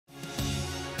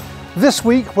This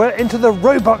week we're into the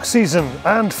Roebuck season,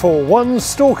 and for one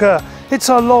stalker, it's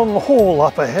a long haul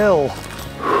up a hill.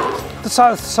 The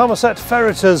South Somerset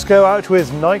ferreters go out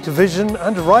with night vision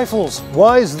and rifles.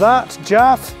 Why's that,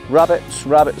 Jaff? Rabbits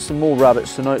and more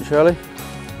rabbits tonight, Charlie.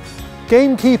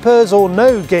 Gamekeepers or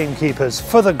no gamekeepers?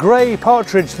 For the grey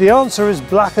partridge, the answer is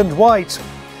black and white.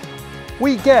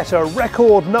 We get a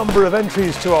record number of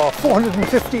entries to our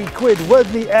 450 quid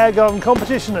Wordley airgun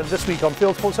competition, and this week on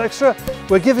Fieldsports Extra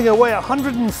we're giving away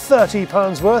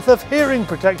 £130 worth of hearing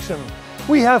protection.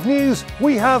 We have news,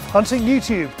 we have hunting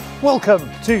YouTube. Welcome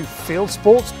to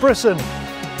Fieldsports Britain.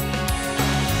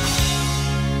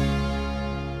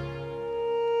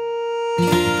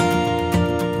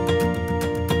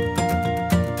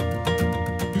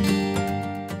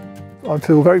 I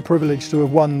feel very privileged to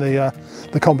have won the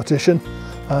competition,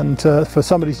 and for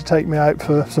somebody to take me out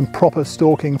for some proper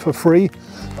stalking for free,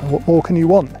 what more can you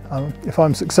want? If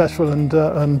I'm successful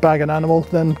and bag an animal,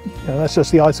 then that's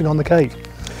just the icing on the cake.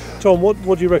 Tom,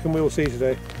 what do you reckon we will see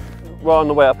today? Well, on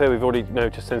the way up here we've already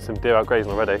just seen some deer out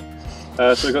grazing already.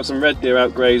 So we've got some red deer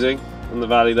out grazing on the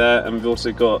valley there, and we've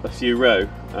also got a few roe.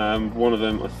 One of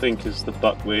them I think is the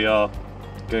buck we are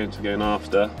going to go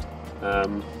after.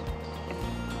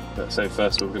 So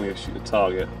first of all, we're going to go shoot the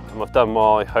target. I've done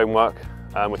my homework,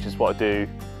 which is what I do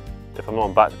if I'm not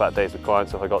on back-to-back days with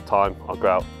clients. So if I've got time, I'll go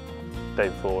out the day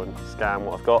before and scan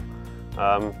what I've got.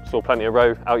 Saw plenty of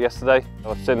roe out yesterday.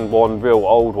 I've seen one real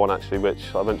old one actually,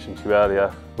 which I mentioned to you earlier,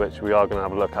 which we are going to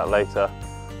have a look at later.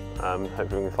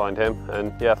 Hopefully we can find him,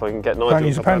 and yeah, if I can get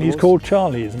Nigel. Apparently he's called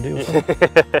Charlie, isn't he?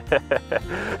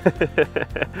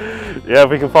 Yeah, if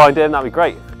we can find him, that'd be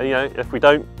great. And, if we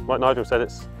don't, like Nigel said,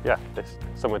 it's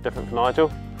somewhere different for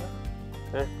Nigel.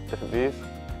 Yeah, different views.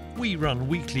 We run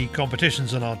weekly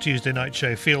competitions on our Tuesday night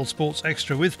show Fieldsports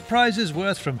Extra with prizes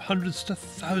worth from hundreds to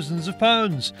thousands of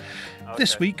pounds.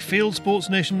 This week, Fieldsports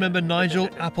Nation member Nigel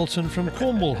Appleton from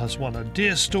Cornwall has won a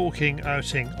deer stalking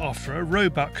outing after a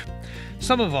Roebuck.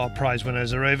 Some of our prize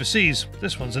winners are overseas.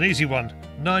 This one's an easy one.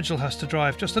 Nigel has to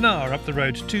drive just an hour up the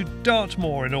road to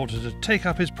Dartmoor in order to take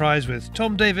up his prize with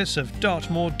Tom Davis of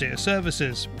Dartmoor Deer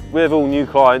Services. With all new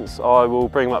clients, I will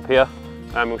bring them up here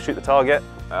and we'll shoot the target.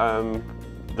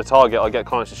 The target I get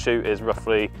clients to shoot is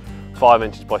roughly 5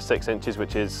 inches by 6 inches,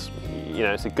 which is,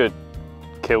 it's a good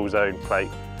kill zone plate.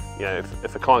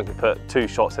 If a client can put 2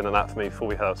 shots in on that for me before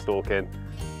we head out stalking,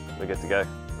 we're good to go.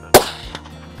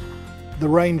 The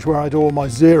range where I do all my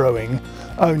zeroing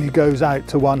only goes out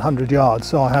to 100 yards,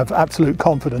 so I have absolute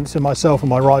confidence in myself and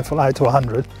my rifle out to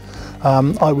 100.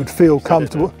 I would feel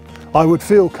comfortable. I would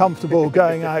feel comfortable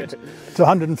going out to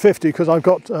 150 because I've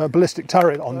got a ballistic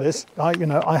turret on this.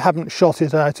 I haven't shot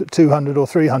it out at 200 or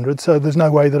 300, so there's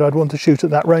no way that I'd want to shoot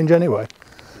at that range anyway.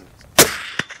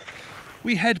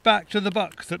 We head back to the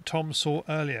buck that Tom saw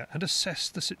earlier and assess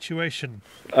the situation.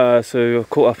 So I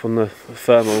caught up on the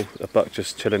thermal, a buck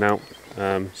just chilling out,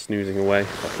 snoozing away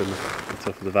up in the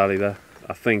top of the valley there.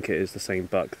 I think it is the same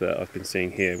buck that I've been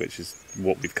seeing here, which is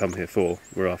what we've come here for.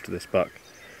 We're after this buck.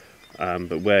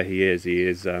 But where he is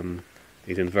he's in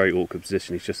a very awkward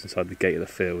position. He's just inside the gate of the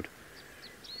field.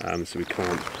 So we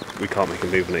can't make a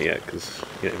move on it yet, because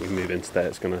we move into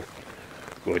there,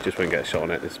 we just won't get a shot on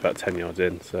it. It's about 10 yards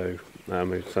in, so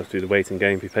we just have to do the waiting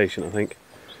game, be patient I think,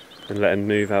 and let him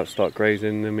move out, start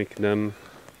grazing, then we can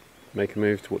make a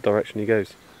move to what direction he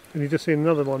goes. And you've just seen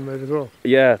another one move as well?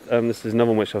 Yeah, this is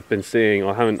another one which I've been seeing.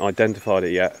 I haven't identified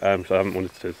it yet, so I haven't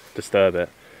wanted to disturb it.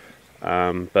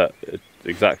 But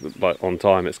exactly like on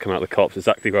time, it's come out of the copse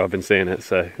exactly where I've been seeing it,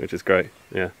 so which is great.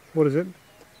 Yeah. What is it?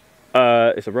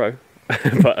 It's a roe,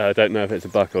 but I don't know if it's a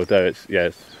buck or doe. It's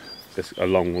just a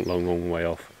long way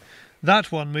off.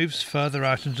 That one moves further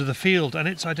out into the field, and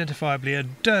it's identifiably a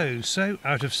doe, so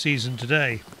out of season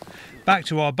today. Back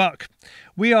to our buck.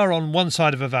 We are on one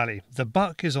side of a valley. The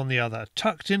buck is on the other,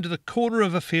 tucked into the corner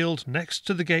of a field next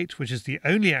to the gate, which is the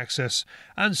only access,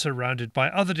 and surrounded by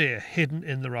other deer hidden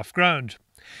in the rough ground.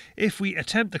 If we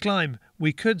attempt the climb,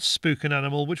 we could spook an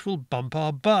animal which will bump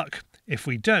our buck. If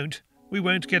we don't, we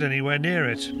won't get anywhere near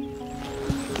it.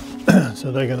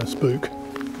 So they're going to spook.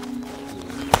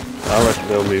 I reckon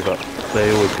they'll move up.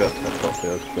 They always go up to the top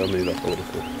field. They'll move up all the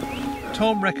time.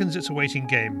 Tom reckons it's a waiting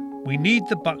game. We need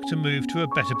the buck to move to a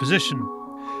better position.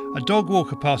 A dog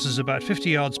walker passes about 50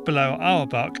 yards below our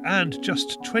buck and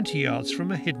just 20 yards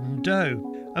from a hidden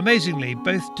doe. Amazingly,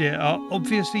 both deer are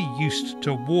obviously used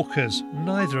to walkers.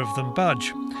 Neither of them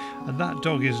budge, and that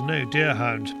dog is no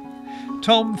deerhound.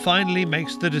 Tom finally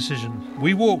makes the decision.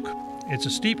 We walk. It's a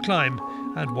steep climb,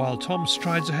 and while Tom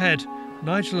strides ahead,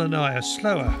 Nigel and I are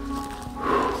slower.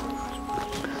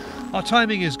 Our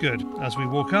timing is good. As we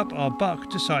walk up, our buck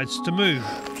decides to move.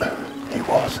 He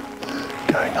was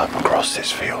going up across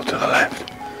this field to the left.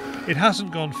 It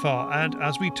hasn't gone far, and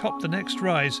as we top the next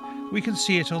rise, we can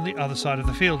see it on the other side of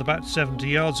the field, about 70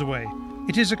 yards away.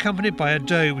 It is accompanied by a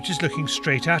doe which is looking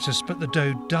straight at us, but the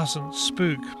doe doesn't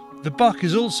spook. The buck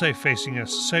is also facing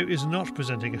us, so is not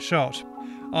presenting a shot.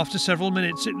 After several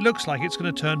minutes, it looks like it's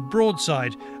going to turn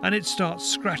broadside, and it starts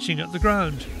scratching at the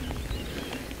ground.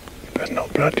 You better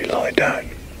not bloody lie down.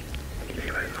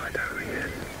 He won't lie down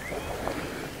again.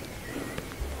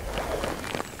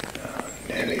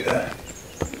 Nearly there.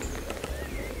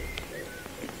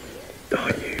 Oh,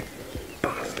 you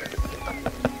bastard.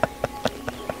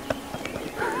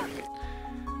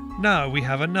 Now we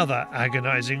have another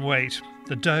agonising wait.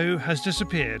 The doe has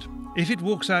disappeared. If it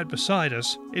walks out beside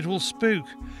us, it will spook.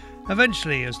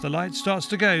 Eventually, as the light starts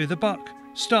to go, the buck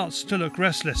starts to look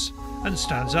restless and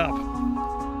stands up.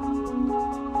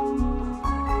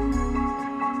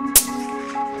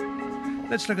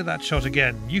 Let's look at that shot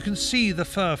again. You can see the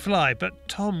fur fly, but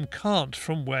Tom can't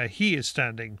from where he is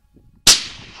standing.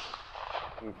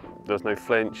 There was no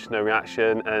flinch, no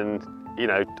reaction, and you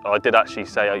know, I did actually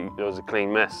say it was a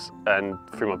clean miss, and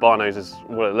through my binos is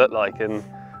what it looked like, and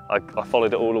I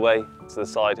followed it all the way to the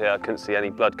side here. I couldn't see any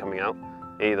blood coming out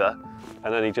either,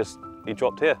 and then he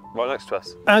dropped here, right next to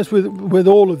us. As with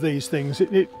all of these things,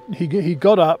 he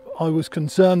got up. I was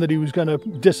concerned that he was going to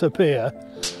disappear,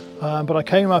 but I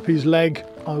came up his leg.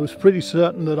 I was pretty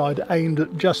certain that I'd aimed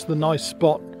at just the nice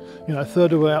spot, you know,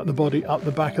 third of the way up the body, up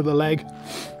the back of the leg.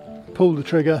 Pulled the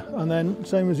trigger, and then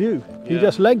same as you, he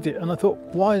just legged it, and I thought,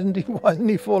 why isn't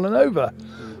he fallen over?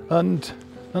 And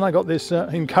then I got this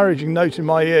encouraging note in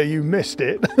my ear, you missed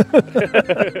it.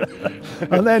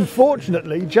 And then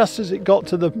fortunately, just as it got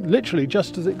to the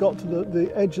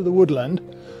edge of the woodland,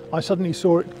 I suddenly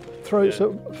saw it throw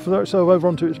itself over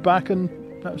onto its back, and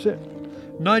that's it.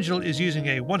 Nigel is using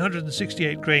a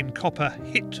 168 grain copper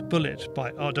hit bullet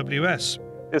by RWS.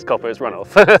 It's copper, it's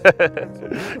runoff.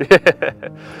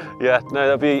 Yeah,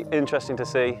 no, that'd be interesting to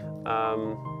see.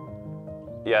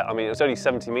 Yeah, I mean, it was only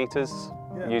 70 metres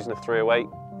using a 308.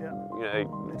 You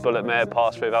know, bullet may have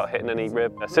passed through without hitting any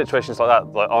rib. Situations like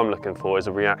that, like I'm looking for, is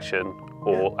a reaction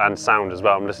and sound as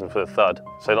well. I'm listening for the thud.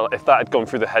 So if that had gone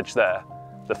through the hedge there,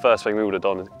 the first thing we would have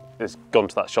done is gone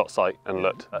to that shot site and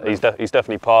looked. He's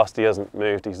definitely passed. He hasn't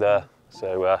moved. He's there.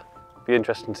 So it'd be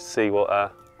interesting to see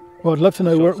what. Well, I'd love to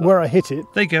know where I hit it.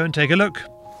 They go and take a look.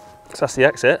 So that's the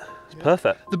exit. It's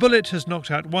perfect. The bullet has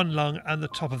knocked out one lung and the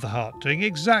top of the heart, doing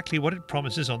exactly what it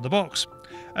promises on the box.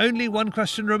 Only one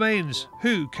question remains.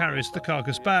 Who carries the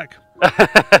carcass back?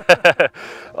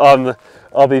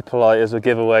 I'll be polite as a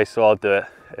giveaway, so I'll do it.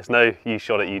 It's no you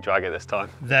shot it, you drag it this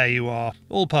time. There you are,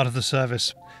 all part of the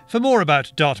service. For more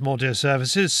about Dartmoor Deer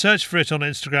Services, search for it on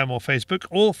Instagram or Facebook,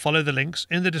 or follow the links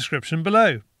in the description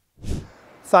below.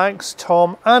 Thanks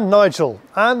Tom and Nigel,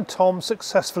 and Tom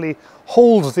successfully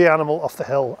hauled the animal off the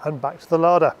hill and back to the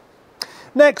larder.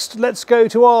 Next, let's go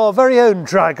to our very own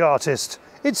drag artist.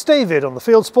 It's David on the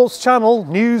Fieldsports Channel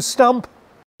News Stump.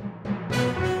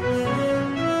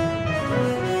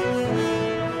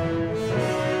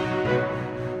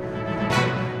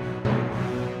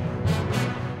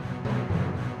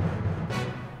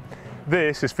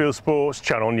 This is Fieldsports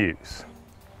Channel News.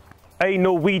 A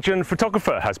Norwegian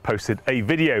photographer has posted a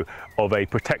video of a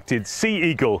protected sea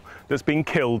eagle that's been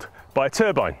killed by a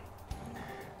turbine.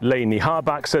 Lainey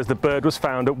Harback says the bird was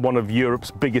found at one of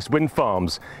Europe's biggest wind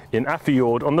farms in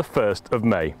Afjord on the 1st of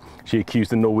May. She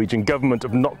accused the Norwegian government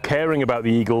of not caring about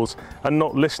the eagles and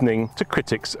not listening to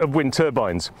critics of wind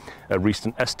turbines. A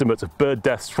recent estimate of bird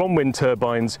deaths from wind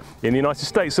turbines in the United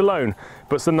States alone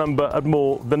puts the number at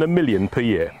more than 1 million per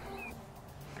year.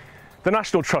 The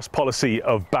National Trust policy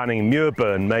of banning muir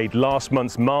burn made last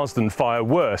month's Marsden fire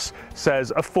worse,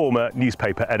 says a former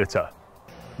newspaper editor.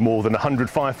 More than 100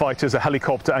 firefighters, a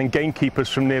helicopter and gamekeepers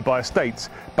from nearby estates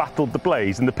battled the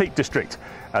blaze in the Peak District.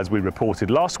 As we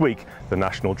reported last week, the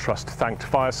National Trust thanked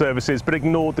fire services but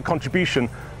ignored the contribution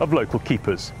of local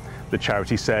keepers. The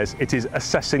charity says it is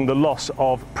assessing the loss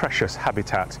of precious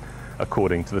habitat,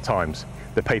 according to the Times.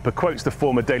 The paper quotes the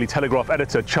former Daily Telegraph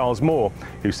editor Charles Moore,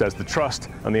 who says the Trust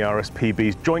and the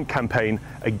RSPB's joint campaign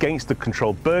against the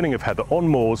controlled burning of heather on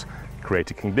moors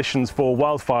created conditions for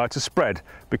wildfire to spread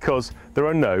because there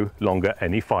are no longer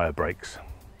any fire breaks.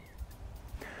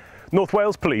 North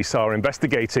Wales police are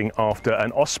investigating after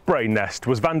an osprey nest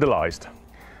was vandalised.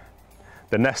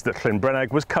 The nest at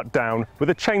Llynbrennog was cut down with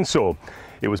a chainsaw.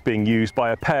 It was being used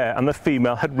by a pair and the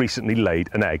female had recently laid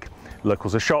an egg.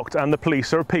 Locals are shocked and the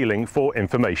police are appealing for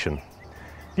information.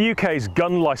 The UK's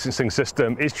gun licensing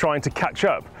system is trying to catch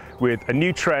up with a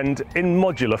new trend in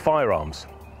modular firearms.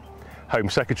 Home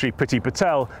Secretary Priti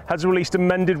Patel has released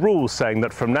amended rules saying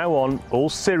that from now on, all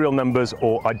serial numbers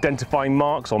or identifying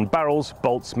marks on barrels,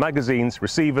 bolts, magazines,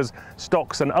 receivers,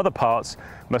 stocks and other parts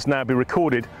must now be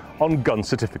recorded on gun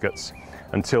certificates.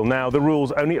 Until now, the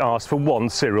rules only asked for one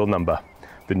serial number.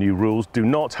 The new rules do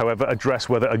not, however, address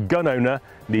whether a gun owner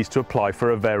needs to apply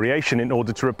for a variation in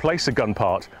order to replace a gun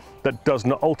part that does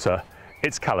not alter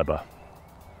its calibre.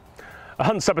 A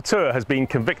Hunt saboteur has been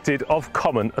convicted of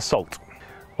common assault.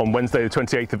 On Wednesday the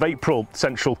 28th of April,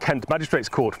 Central Kent Magistrates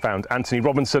Court found Anthony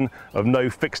Robinson, of no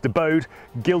fixed abode,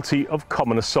 guilty of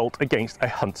common assault against a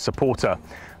Hunt supporter.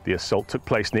 The assault took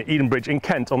place near Edenbridge in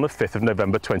Kent on the 5th of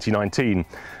November 2019.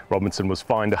 Robinson was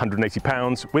fined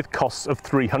 £180 with costs of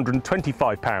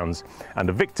 £325 and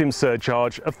a victim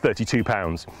surcharge of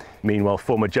 £32. Meanwhile,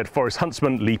 former Jed Forest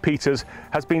huntsman Lee Peters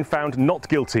has been found not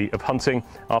guilty of hunting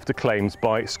after claims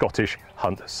by Scottish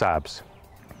Hunt SABs.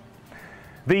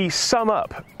 The Sum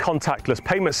Up contactless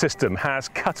payment system has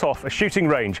cut off a shooting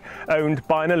range owned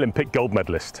by an Olympic gold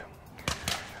medalist.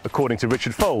 According to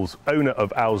Richard Foles, owner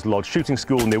of Owls Lodge Shooting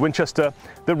School near Winchester,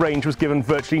 the range was given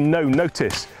virtually no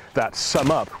notice that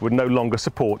Sum Up would no longer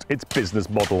support its business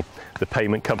model. The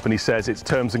payment company says its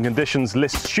terms and conditions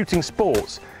list shooting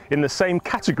sports in the same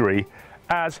category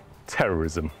as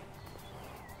terrorism.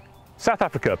 South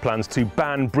Africa plans to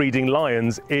ban breeding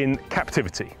lions in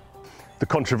captivity. The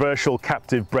controversial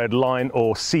captive bred lion,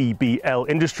 or CBL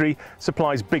industry,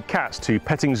 supplies big cats to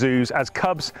petting zoos as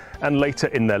cubs and later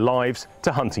in their lives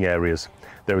to hunting areas.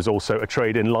 There is also a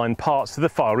trade in lion parts to the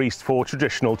Far East for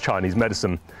traditional Chinese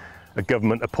medicine. A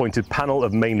government-appointed panel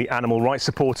of mainly animal rights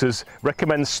supporters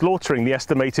recommends slaughtering the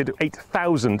estimated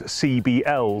 8,000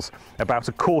 CBLs, about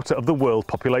a quarter of the world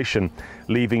population,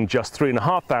 leaving just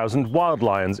 3,500 wild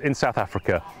lions in South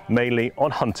Africa, mainly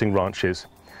on hunting ranches.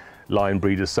 Lion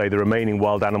breeders say the remaining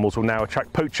wild animals will now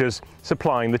attract poachers,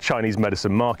 supplying the Chinese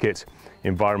medicine market.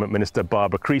 Environment Minister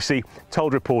Barbara Creasy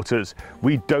told reporters,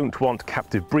 "We don't want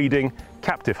captive breeding,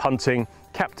 captive hunting,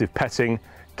 captive petting,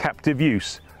 captive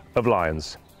use of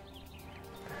lions."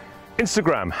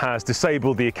 Instagram has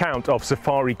disabled the account of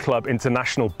Safari Club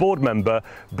International board member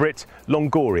Britt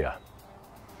Longoria.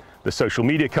 The social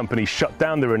media company shut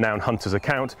down the renowned hunter's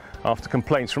account after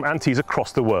complaints from antis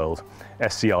across the world.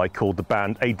 SCI called the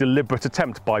ban a deliberate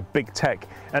attempt by big tech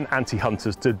and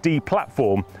anti-hunters to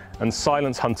de-platform and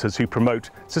silence hunters who promote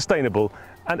sustainable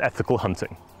and ethical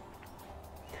hunting.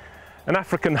 An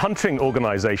African hunting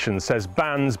organisation says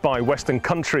bans by Western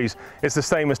countries is the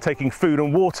same as taking food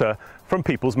and water from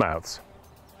people's mouths.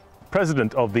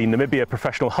 President of the Namibia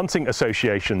Professional Hunting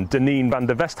Association, Deneen van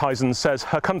der Westhuizen, says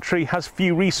her country has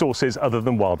few resources other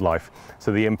than wildlife, so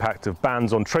the impact of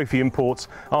bans on trophy imports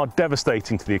are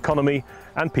devastating to the economy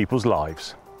and people's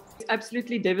lives. It's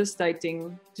absolutely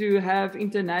devastating to have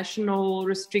international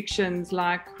restrictions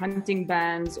like hunting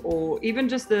bans, or even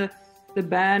just the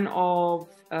ban of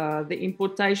the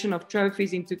importation of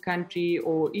trophies into country,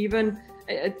 or even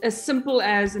as simple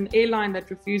as an airline that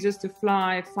refuses to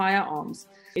fly firearms.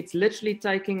 It's literally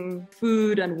taking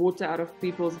food and water out of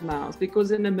people's mouths,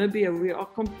 because in Namibia we are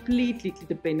completely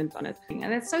dependent on it.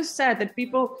 And it's so sad that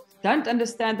people don't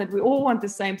understand that we all want the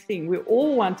same thing. We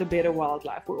all want a better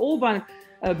wildlife. We all want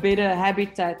a better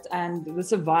habitat and the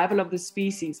survival of the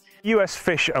species. US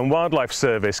Fish and Wildlife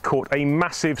Service caught a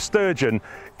massive sturgeon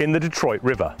in the Detroit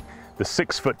River. The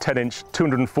 6-foot 10-inch,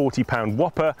 240-pound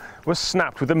whopper was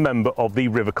snapped with a member of the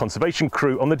river conservation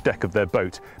crew on the deck of their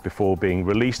boat before being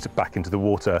released back into the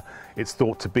water. It's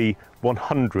thought to be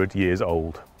 100 years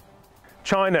old.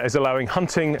 China is allowing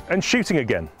hunting and shooting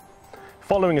again.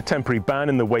 Following a temporary ban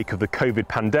in the wake of the COVID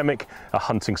pandemic, a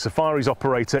hunting safaris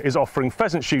operator is offering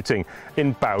pheasant shooting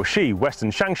in Baoxi,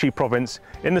 Western Shaanxi province,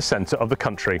 in the centre of the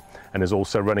country, and is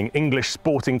also running English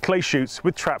sporting clay shoots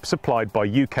with traps supplied by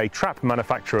UK trap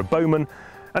manufacturer Bowman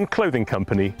and clothing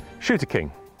company Shooter King.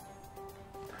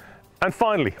 And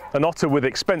finally, an otter with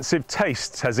expensive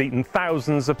tastes has eaten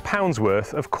thousands of pounds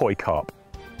worth of koi carp.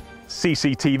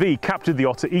 CCTV captured the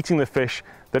otter eating the fish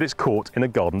that it's caught in a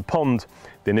garden pond.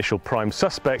 The initial prime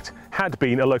suspect had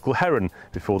been a local heron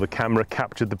before the camera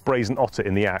captured the brazen otter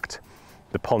in the act.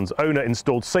 The pond's owner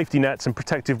installed safety nets and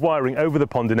protective wiring over the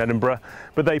pond in Edinburgh,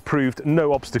 but they proved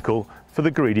no obstacle for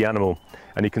the greedy animal.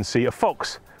 And you can see a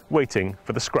fox waiting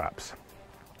for the scraps.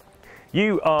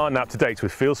 You are now up to date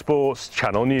with Fieldsports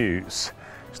Channel News.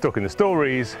 Stalking the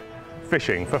stories,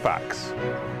 fishing for facts.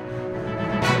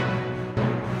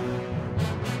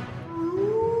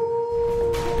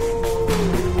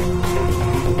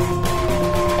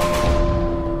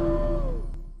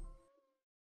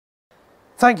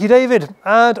 Thank you, David.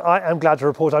 And I am glad to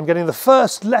report I'm getting the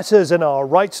first letters in our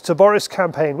Right to Boris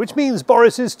campaign, which means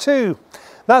Boris is too.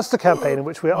 That's the campaign in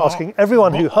which we're asking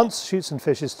everyone who hunts, shoots and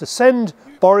fishes to send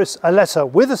Boris a letter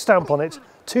with a stamp on it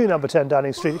to number 10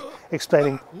 Downing Street,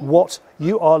 explaining what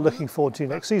you are looking forward to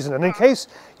next season. And in case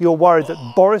you're worried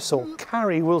that Boris or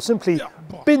Carrie will simply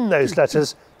bin those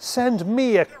letters, send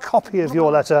me a copy of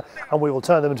your letter and we will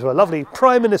turn them into a lovely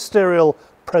prime ministerial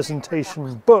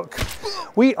presentation book.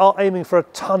 We are aiming for a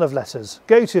ton of letters.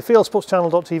 Go to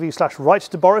fieldsportschannel.tv/write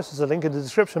to Boris. There's a link in the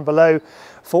description below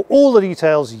for all the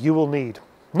details you will need.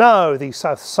 Now the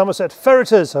South Somerset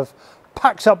ferreters have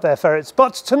packed up their ferrets,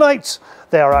 but tonight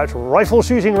they are out rifle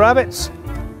shooting rabbits.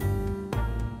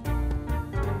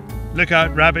 Look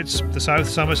out, rabbits. The South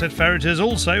Somerset ferreters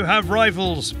also have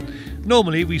rifles.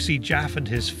 Normally we see Jaff and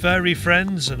his furry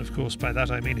friends, and of course by that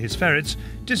I mean his ferrets,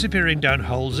 disappearing down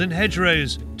holes in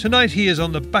hedgerows. Tonight he is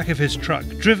on the back of his truck,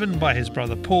 driven by his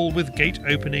brother Paul, with gate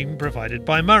opening provided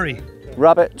by Murray.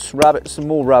 Rabbits, rabbits and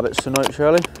more rabbits tonight,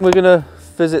 Charlie. We're going to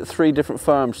visit 3 different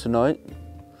farms tonight.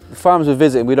 The farms we're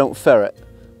visiting, we don't ferret.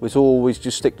 We always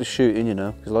just stick to shooting, you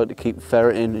know, because I like to keep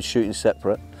ferreting and shooting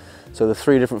separate. So the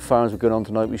 3 different farms we're going on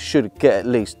tonight, we should get at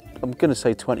least, I'm going to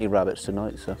say 20 rabbits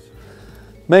tonight. So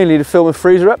mainly to fill my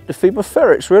freezer up to feed my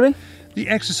ferrets, really. The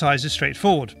exercise is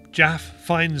straightforward. Jaff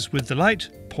finds with the light,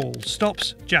 Paul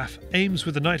stops, Jaff aims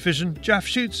with the night vision, Jaff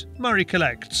shoots, Murray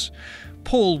collects.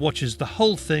 Paul watches the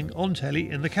whole thing on telly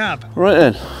in the cab. Right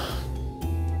then.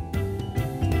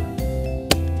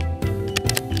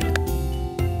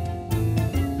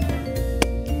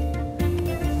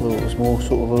 Well, it was more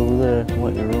sort of over there,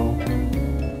 might be wrong.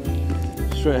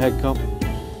 Straight ahead, comp.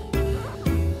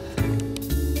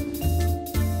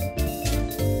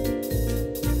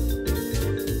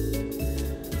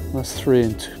 That's 3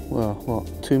 and 2, well,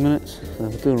 what, 2 minutes? So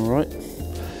we're doing all right.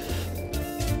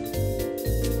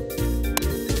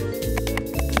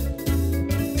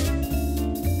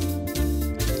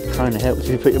 Kind of helps if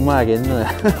you put your mag in there.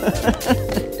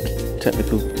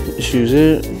 Technical issues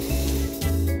here.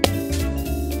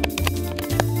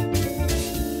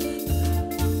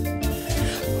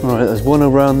 Right, there's one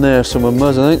around there somewhere,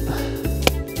 Muzz, I think.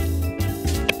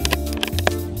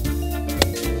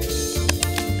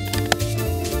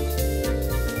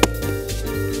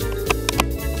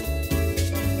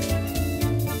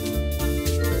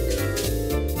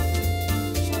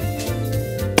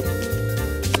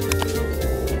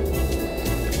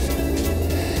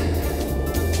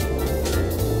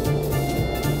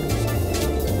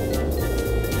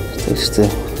 Stay still.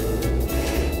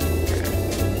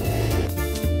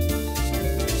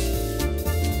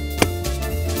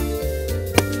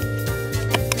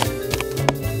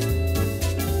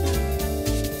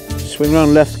 Swing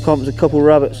round left, comp, there's a couple of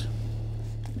rabbits.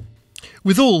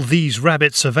 With all these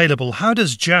rabbits available, how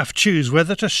does Jaff choose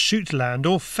whether to shoot land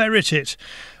or ferret it?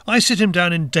 I sit him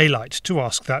down in daylight to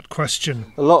ask that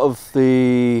question. A lot of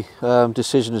the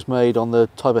decision is made on the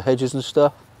type of hedges and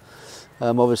stuff.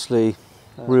 Obviously,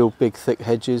 real big thick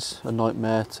hedges, a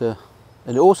nightmare to...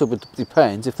 And it also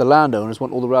depends if the landowners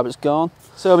want all the rabbits gone.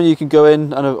 So I mean, you can go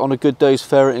in and on a good day's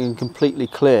ferreting and completely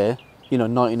clear, you know,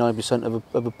 99%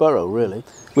 of a burrow, really.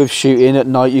 With shooting at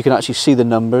night, you can actually see the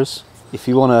numbers. If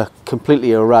you want to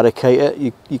completely eradicate it,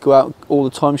 you go out all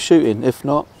the time shooting. If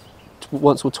not,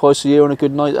 once or twice a year on a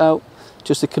good night out,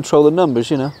 just to control the numbers,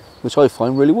 you know, which I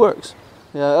find really works.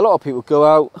 Yeah, a lot of people go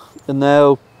out and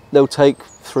they'll take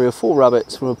 3 or 4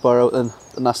 rabbits from a burrow and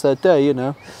that's their day, you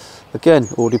know. Again,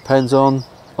 all depends on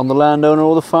the landowner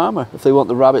or the farmer. If they want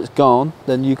the rabbits gone,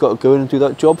 then you've got to go in and do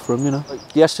that job for them, you know.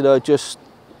 Like yesterday I just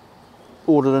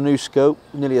ordered a new scope,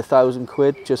 nearly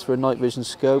 £1,000 just for a night vision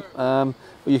scope.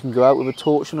 You can go out with a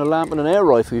torch and a lamp and an air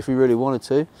rifle if you really wanted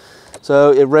to.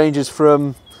 So it ranges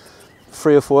from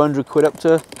 300 or 400 quid up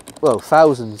to, well,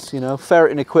 thousands, you know.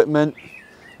 Ferreting equipment,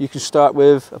 you can start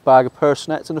with a bag of purse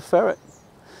nets and a ferret.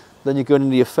 Then you're going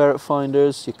into your ferret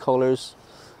finders, your collars,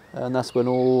 and that's when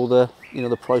all the, you know,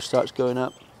 the price starts going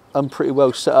up. I'm pretty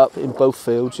well set up in both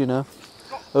fields, you know.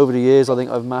 Over the years, I think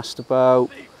I've amassed about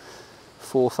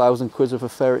 4,000 quid worth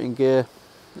of ferreting gear,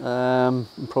 and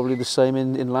probably the same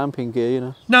in lamping gear, you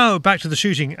know. Now back to the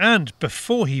shooting, and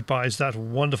before he buys that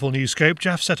wonderful new scope,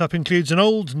 Jaff's setup includes an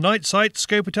old night sight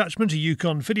scope attachment, a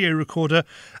Yukon video recorder,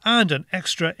 and an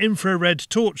extra infrared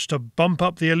torch to bump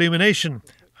up the illumination.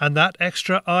 And that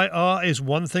extra IR is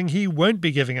one thing he won't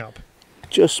be giving up.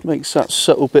 Just makes that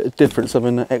subtle bit of difference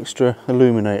having an extra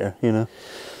illuminator, you know.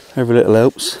 Every little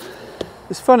helps.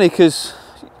 It's funny because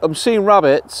I'm seeing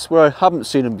rabbits where I haven't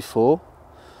seen them before,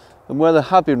 And where there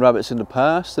have been rabbits in the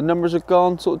past, the numbers have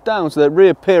gone sort of down, so they're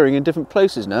reappearing in different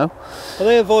places now. Are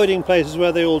they avoiding places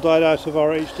where they all died out of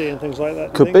RHD and things like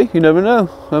that? Could be, you never know.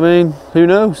 I mean, who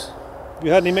knows? Have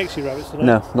you had any mixie rabbits tonight?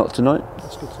 No, not tonight.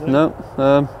 That's good to know.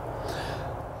 No.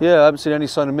 Yeah, I haven't seen any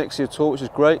sign of mixie at all, which is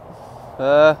great.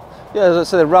 Yeah, as I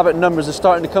said, the rabbit numbers are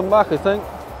starting to come back, I think.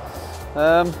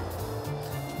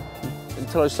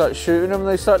 Until I start shooting them and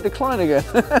they start to decline again.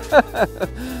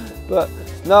 But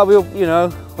no, you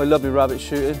know, I love my rabbit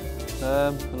shooting,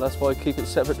 and that's why I keep it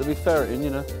separate to be ferreting, you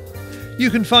know.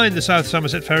 You can find the South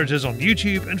Somerset Ferreters on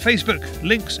YouTube and Facebook.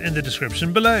 Links in the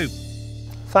description below.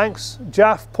 Thanks,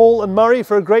 Jaff, Paul and Murray,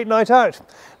 for a great night out.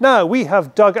 Now we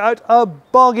have dug out a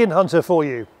bargain hunter for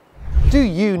you. Do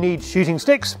you need shooting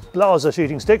sticks? Blaser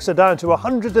shooting sticks are down to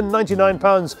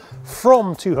 £199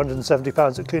 from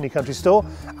 £270 at Cluny Country Store,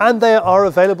 and they are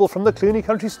available from the Cluny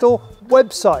Country Store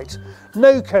website.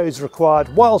 No codes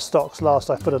required while stocks last.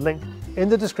 I've put a link in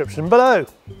the description below.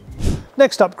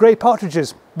 Next up, grey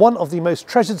partridges. One of the most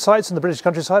treasured sights in the British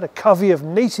countryside, a covey of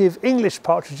native English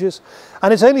partridges,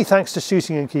 and it's only thanks to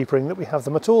shooting and keepering that we have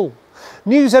them at all.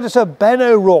 News editor Ben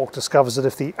O'Rourke discovers that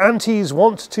if the antis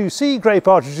want to see grey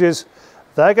partridges,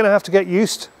 they're going to have to get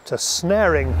used to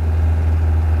snaring.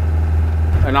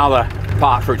 Another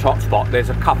partridge hotspot. There's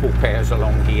a couple pairs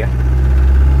along here.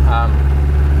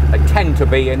 They tend to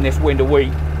be in this winter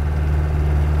wheat,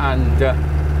 and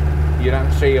you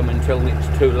don't see them until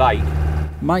it's too late.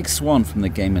 Mike Swan from the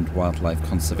Game and Wildlife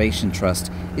Conservation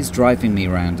Trust is driving me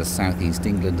around a southeast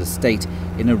England estate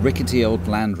in a rickety old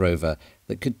Land Rover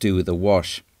that could do with a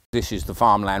wash. This is the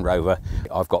farm Land Rover.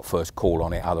 I've got first call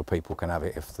on it. Other people can have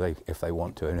it if they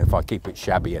want to, and if I keep it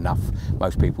shabby enough,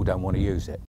 most people don't want to use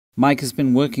it. Mike has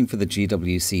been working for the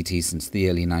GWCT since the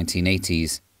early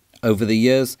 1980s. Over the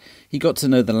years, he got to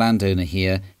know the landowner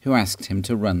here, who asked him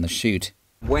to run the shoot.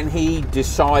 When he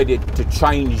decided to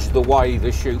change the way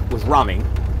the shoot was running,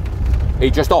 he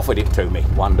just offered it to me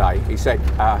one day. He said,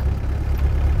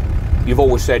 "You've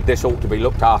always said this ought to be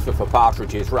looked after for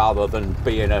partridges rather than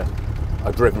being a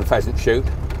driven pheasant shoot.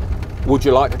 Would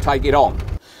you like to take it on?"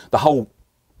 The whole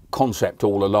concept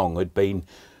all along had been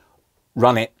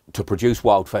run it to produce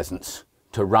wild pheasants,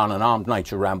 to run an armed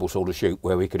nature ramble sort of shoot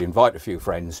where we could invite a few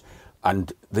friends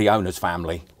and the owner's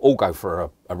family all go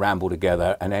for a ramble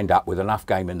together and end up with enough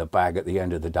game in the bag at the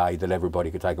end of the day that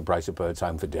everybody could take a brace of birds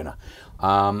home for dinner.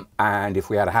 And if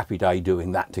we had a happy day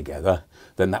doing that together,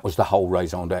 then that was the whole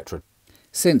raison d'etre.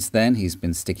 Since then, he's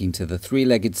been sticking to the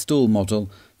three-legged stool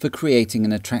model for creating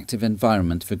an attractive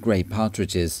environment for grey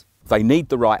partridges. They need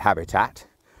the right habitat,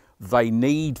 they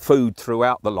need food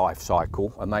throughout the life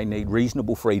cycle, and they need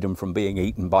reasonable freedom from being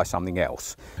eaten by something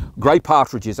else. Grey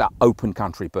partridges are open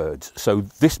country birds, so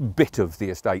this bit of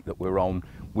the estate that we're on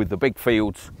with the big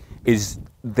fields is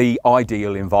the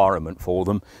ideal environment for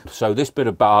them. So this bit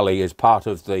of barley is part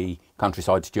of the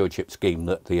countryside stewardship scheme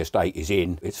that the estate is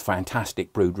in. It's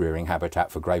fantastic brood rearing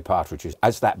habitat for grey partridges.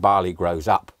 As that barley grows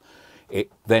up, it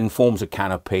then forms a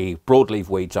canopy, broadleaf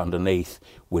weeds underneath,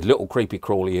 with little creepy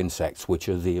crawly insects, which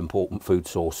are the important food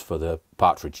source for the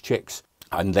partridge chicks.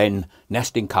 And then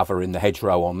nesting cover in the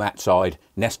hedgerow on that side,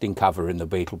 nesting cover in the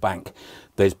beetle bank.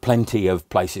 There's plenty of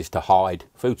places to hide,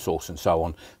 food source and so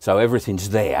on. So everything's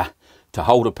there to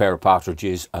hold a pair of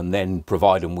partridges and then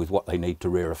provide them with what they need to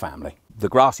rear a family. The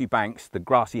grassy banks, the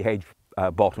grassy hedge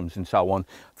bottoms and so on,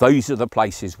 those are the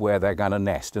places where they're going to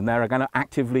nest, and they're going to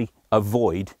actively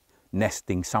avoid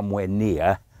nesting somewhere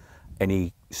near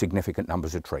any significant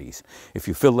numbers of trees. If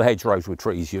you fill the hedgerows with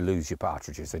trees, you lose your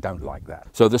partridges. They don't like that.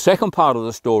 So the second part of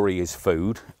the story is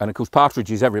food, and of course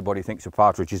partridges, everybody thinks of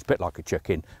partridges a bit like a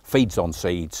chicken, feeds on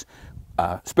seeds,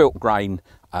 spilt grain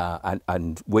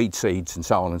and weed seeds and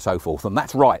so on and so forth, and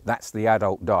that's right, that's the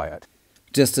adult diet.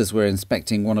 Just as we're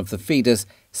inspecting one of the feeders,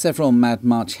 several Mad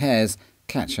March hares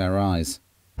catch our eyes.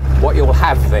 What you'll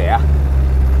have there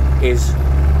is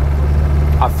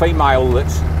a female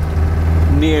that's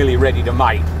nearly ready to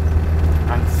mate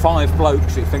and 5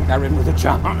 blokes who think they're in with a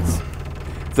chance.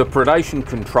 The predation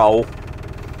control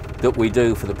that we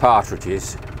do for the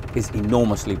partridges is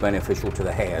enormously beneficial to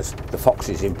the hares, the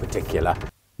foxes in particular.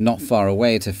 Not far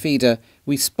away at a feeder,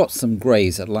 we spot some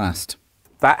greys at last.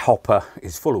 That hopper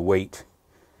is full of wheat,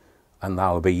 and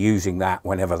they'll be using that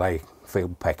whenever they feel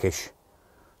peckish,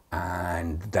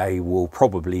 and they will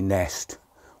probably nest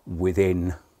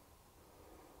within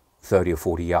 30 or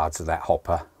 40 yards of that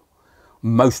hopper.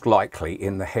 Most likely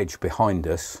in the hedge behind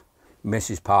us,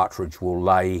 Mrs. Partridge will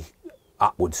lay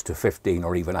upwards to 15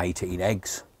 or even 18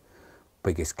 eggs.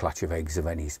 Biggest clutch of eggs of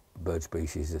any bird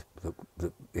species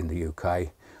in the UK.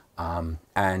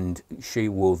 And she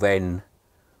will then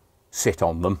sit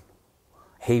on them,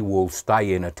 he will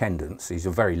stay in attendance. He's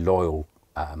a very loyal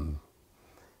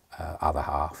other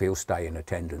half. He'll stay in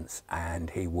attendance and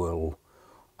he will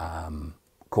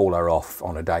call her off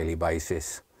on a daily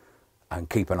basis and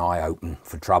keep an eye open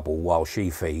for trouble while she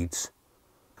feeds.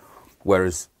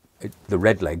 Whereas the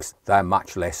redlegs, they're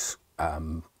much less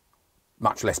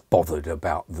bothered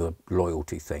about the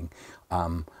loyalty thing.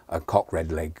 A cock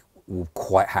redleg will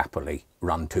quite happily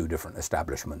run 2 different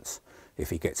establishments if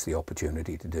he gets the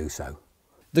opportunity to do so.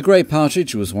 The grey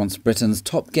partridge was once Britain's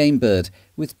top game bird,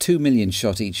 with 2 million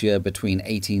shot each year between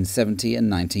 1870 and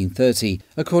 1930,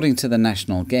 according to the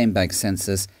National Game Bag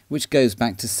Census, which goes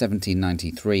back to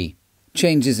 1793.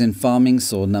 Changes in farming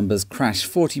saw numbers crash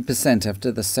 40%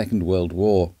 after the Second World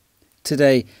War.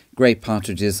 Today, grey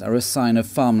partridges are a sign of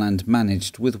farmland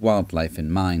managed with wildlife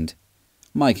in mind.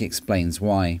 Mike explains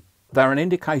why. They're an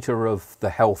indicator of the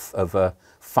health of a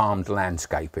farmed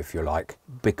landscape, if you like,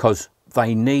 because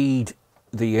they need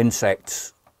the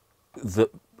insects, the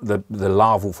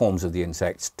larval forms of the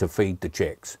insects, to feed the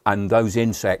chicks. And those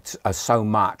insects are so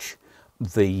much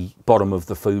the bottom of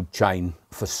the food chain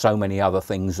for so many other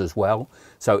things as well.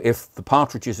 So if the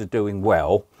partridges are doing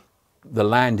well, the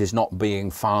land is not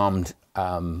being farmed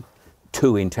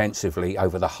too intensively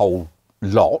over the whole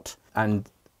lot, and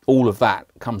all of that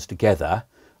comes together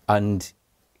and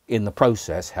in the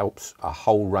process helps a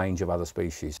whole range of other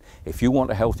species. If you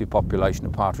want a healthy population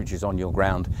of partridges on your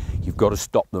ground, you've got to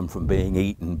stop them from being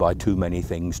eaten by too many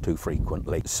things too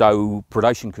frequently. So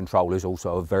predation control is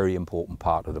also a very important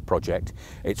part of the project.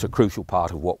 It's a crucial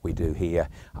part of what we do here,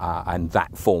 and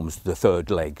that forms the 3rd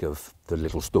leg of the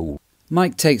little stool.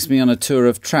 Mike takes me on a tour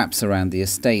of traps around the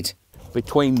estate.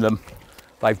 Between them,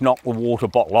 they've knocked the water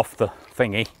bottle off the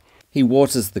thingy. He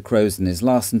waters the crows in his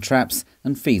larsen traps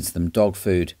and feeds them dog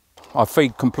food. I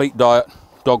feed complete diet,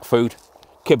 dog food,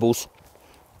 kibbles.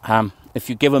 If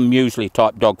you give them muesli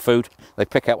type dog food, they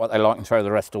pick out what they like and throw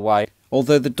the rest away.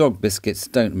 Although the dog biscuits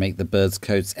don't make the birds'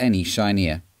 coats any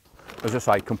shinier. As I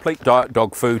say, complete diet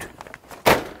dog food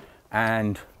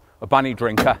and a bunny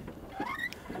drinker.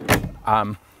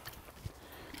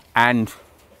 And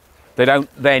they don't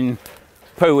then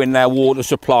poo in their water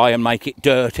supply and make it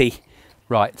dirty.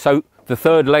 Right, so the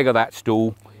 3rd leg of that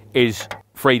stool is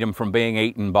freedom from being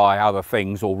eaten by other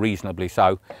things, or reasonably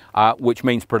so, which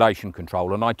means predation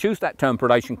control. And I choose that term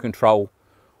predation control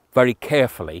very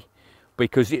carefully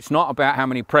because it's not about how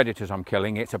many predators I'm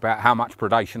killing, it's about how much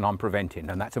predation I'm preventing.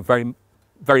 And that's a very,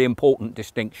 very important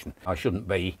distinction. I shouldn't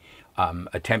be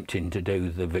attempting to do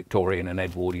the Victorian and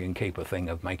Edwardian keeper thing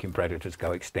of making predators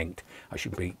go extinct. I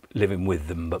should be living with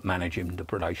them but managing the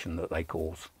predation that they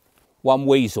cause. One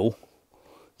weasel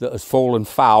that has fallen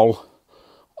foul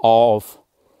of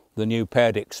the new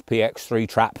Perdix PX3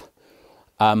 trap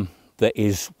that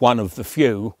is one of the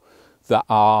few that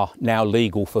are now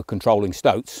legal for controlling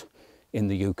stoats in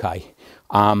the UK.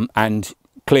 And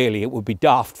clearly it would be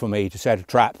daft for me to set a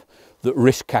trap that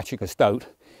risked catching a stoat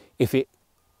if it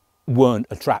weren't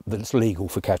a trap that's legal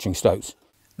for catching stoats.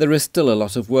 There is still a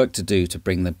lot of work to do to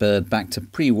bring the bird back to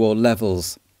pre-war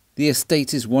levels. The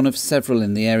estate is one of several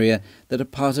in the area that are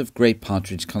part of grey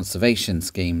partridge conservation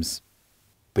schemes.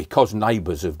 Because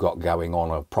neighbours have got going on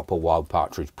a proper wild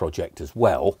partridge project as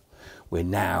well, we're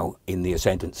now in the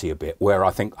ascendancy a bit, where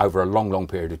I think over a long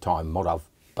period of time what I've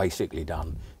basically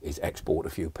done is export a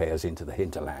few pairs into the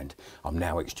hinterland. I'm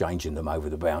now exchanging them over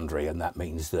the boundary, and that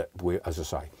means that we're, as I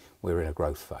say, we're in a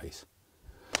growth phase.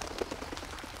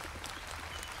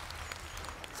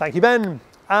 Thank you, Ben.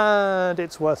 And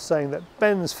it's worth saying that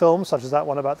Ben's films, such as that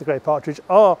one about the grey partridge,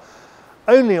 are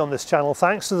only on this channel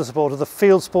thanks to the support of the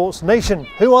Fieldsports Nation.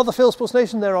 Who are the Fieldsports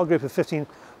Nation? They're our group of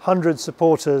 1,500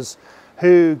 supporters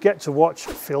who get to watch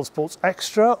Fieldsports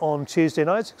Extra on Tuesday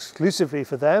nights exclusively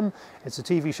for them. It's a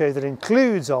TV show that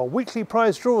includes our weekly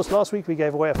prize draws. Last week we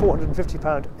gave away a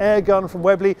 £450 air gun from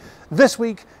Webley. This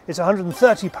week it's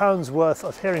 £130 worth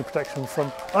of hearing protection from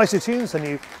IsoTunes, the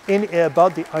new in-ear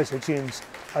bud, the IsoTunes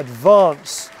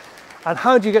Advance. And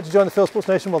how do you get to join the Fieldsports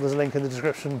Nation? Well, there's a link in the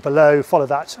description below. Follow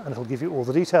that and it'll give you all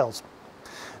the details.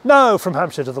 Now, from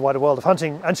Hampshire to the wider world of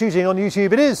hunting and shooting on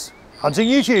YouTube, it is Hunting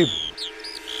YouTube.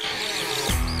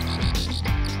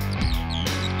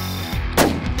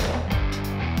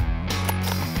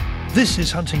 This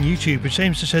is Hunting YouTube, which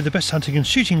aims to show the best hunting and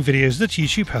shooting videos that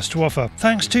YouTube has to offer.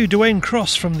 Thanks to Dwayne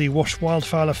Cross from the Wash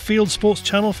Wildfowler Fieldsports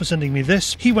Channel for sending me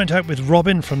this. He went out with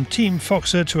Robin from Team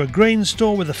Foxer to a grain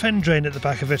store with a fen drain at the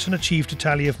back of it and achieved a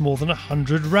tally of more than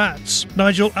 100 rats.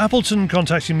 Nigel Appleton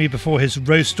contacted me before his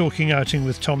roe stalking outing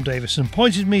with Tom Davis and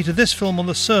pointed me to this film on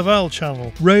the Serval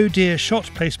channel, Roe Deer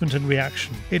Shot Placement and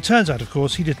Reaction. It turns out, of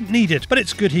course, he didn't need it, but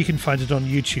it's good he can find it on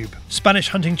YouTube. Spanish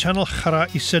hunting channel Jara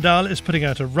y Sedal is putting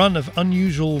out a run of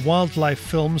unusual wildlife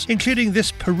films, including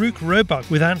this Peruke roebuck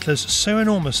with antlers so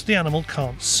enormous the animal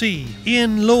can't see.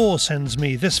 Ian Law sends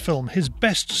me this film, his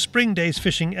best spring days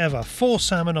fishing ever, 4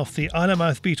 salmon off the Isle of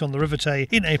Mouth beat on the River Tay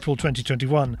in April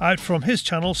 2021, out from his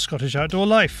channel Scottish Outdoor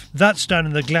Life. That's down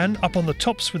in the Glen, up on the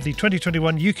tops with the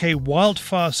 2021 UK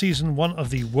wildfire season, one of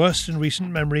the worst in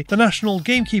recent memory. The National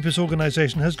Gamekeepers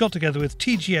Organisation has got together with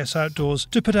TGS Outdoors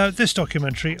to put out this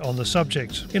documentary on the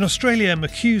subject. In Australia,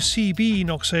 McHugh-CB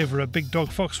knocks over a big dog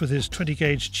fox with his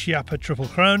 20-gauge Chiappa Triple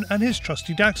Crown and his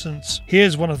trusty Dachshunds.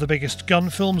 Here's one of the biggest gun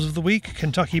films of the week.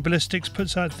 Kentucky Ballistics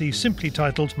puts out the simply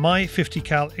titled My 50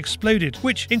 Cal Exploded,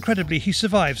 which incredibly he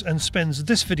survives and spends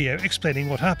this video explaining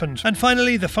what happened. And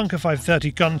finally, the Funker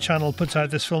 530 Gun channel puts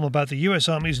out this film about the US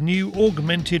Army's new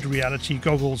augmented reality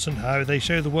goggles and how they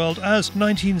show the world as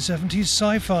 1970s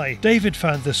sci-fi. David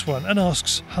found this one and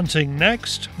asks, hunting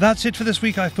next? That's it for this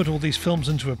week. I've put all these films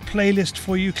into a playlist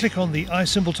for you. Click on the I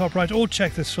symbol top right or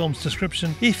check this film's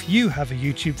description. If you have a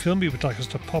YouTube film you would like us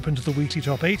to pop into the weekly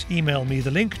top 8, email me the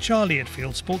link,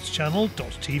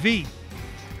 charlie@fieldsportschannel.tv.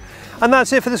 And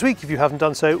that's it for this week. If you haven't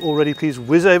done so already, please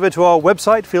whiz over to our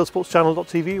website,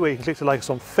 fieldsportschannel.tv, where you can click to like us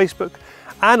on Facebook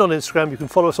and on Instagram. You can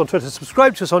follow us on Twitter,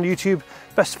 subscribe to us on YouTube.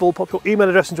 Best of all, pop your email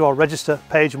address into our register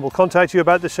page and we'll contact you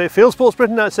about the show. Fieldsports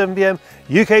Britain at 7 PM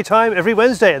UK time every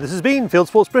Wednesday. And this has been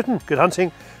Fieldsports Britain. Good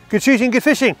hunting, good shooting, good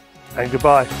fishing, and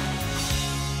goodbye.